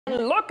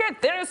Look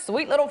at this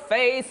sweet little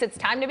face. It's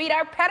time to meet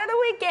our pet of the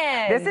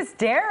weekend. This is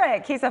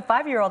Derek. He's a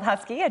 5-year-old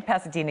Husky at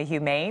Pasadena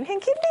Humane. He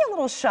can be a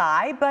little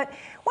shy, but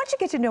once you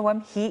get to know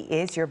him, he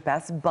is your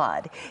best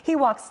bud. He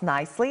walks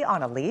nicely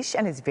on a leash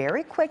and is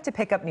very quick to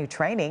pick up new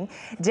training.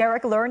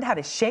 Derek learned how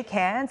to shake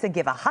hands and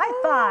give a high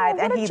five,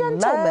 and he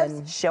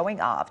loves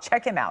showing off.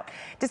 Check him out.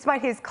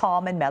 Despite his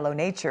calm and mellow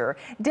nature,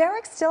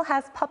 Derek still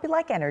has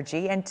puppy-like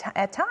energy and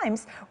at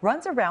times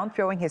runs around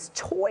throwing his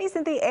toys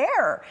in the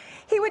air.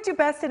 He would do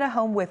best in a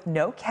home with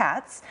no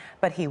cats,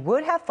 but he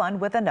would have fun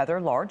with another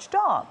large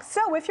dog.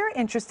 So if you're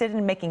interested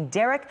in making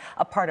Derek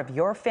a part of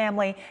your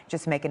family,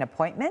 just make an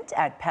appointment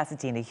at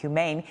Pasadena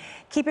Humane.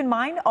 Keep in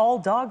mind, all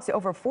dogs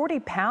over 40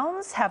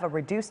 pounds have a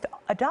reduced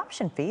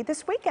adoption fee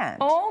this weekend.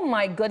 Oh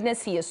my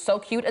goodness, he is so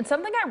cute. And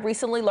something I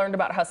recently learned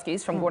about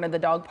Huskies from going to the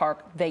dog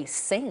park, they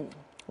sing.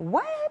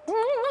 What?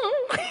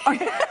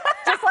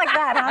 Just like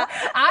that,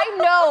 huh? I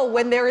know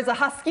when there is a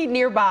Husky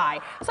nearby.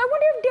 So I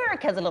wonder if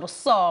Derek has a little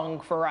song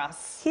for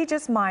us. He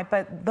just might,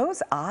 but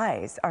those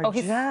eyes are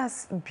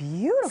just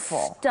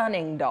beautiful.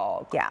 Stunning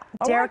dog. Yeah,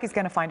 Derek is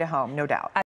going to find a home, no doubt.